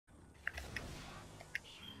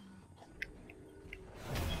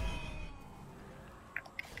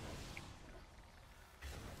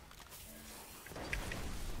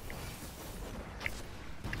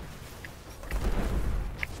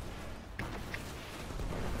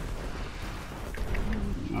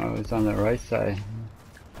Oh, it's on the right side.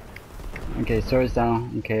 Okay, sword's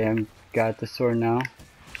down. Okay, I got the sword now.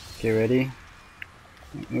 Get ready.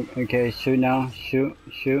 Okay, shoot now. Shoot,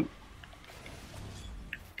 shoot.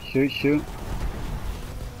 Shoot, shoot.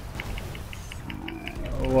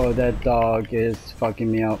 Whoa, that dog is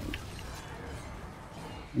fucking me up.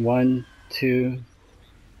 1, 2.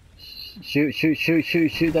 Shoot, shoot, shoot, shoot,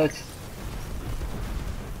 shoot. That's...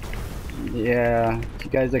 Yeah, you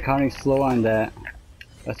guys are counting slow on that.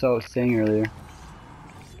 That's what I was saying earlier.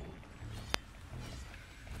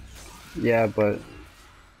 Yeah, but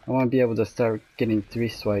I want to be able to start getting 3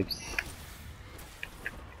 swipes.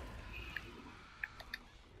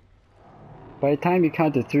 By the time you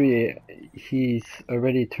count to 3, he's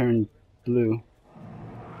already turned blue.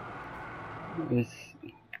 It's,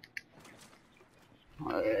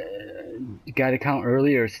 you gotta count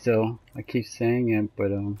earlier still. I keep saying it,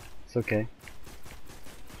 but it's okay.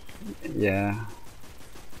 Yeah.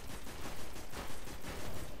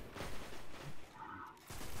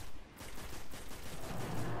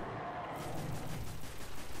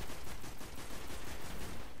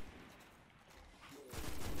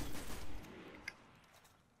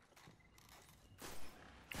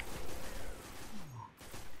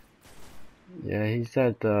 Yeah, he's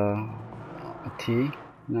at a T.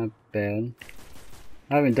 Not bad.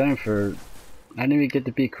 I haven't done it for... I didn't even get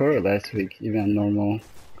to beat Kuro last week, even on normal.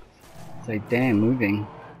 It's like, damn, moving.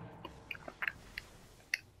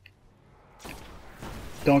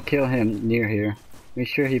 Don't kill him near here. Make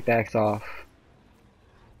sure he backs off.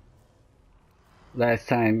 Last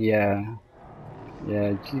time, yeah.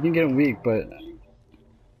 Yeah, you can get him weak, but...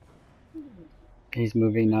 He's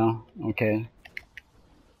moving now. Okay.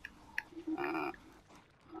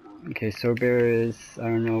 Okay, Swordbearer is... I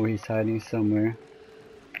don't know, he's hiding somewhere.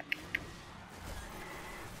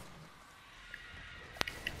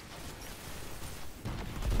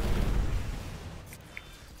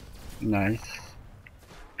 Nice.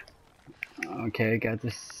 Okay, I got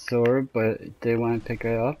the sword, but they want to pick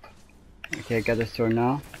it up. Okay, I got the sword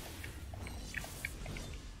now.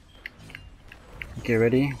 Get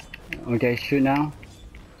ready. Okay, shoot now.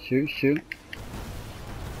 Shoot, shoot.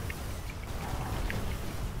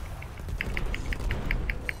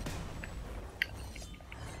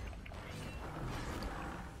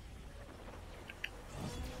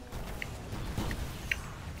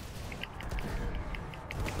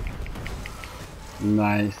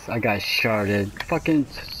 Nice. I got sharded. Fucking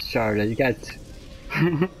sharded. You got...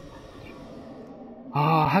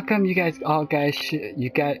 Oh, how come you guys all guys you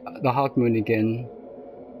got the Hawk Moon again?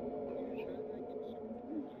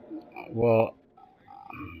 Well,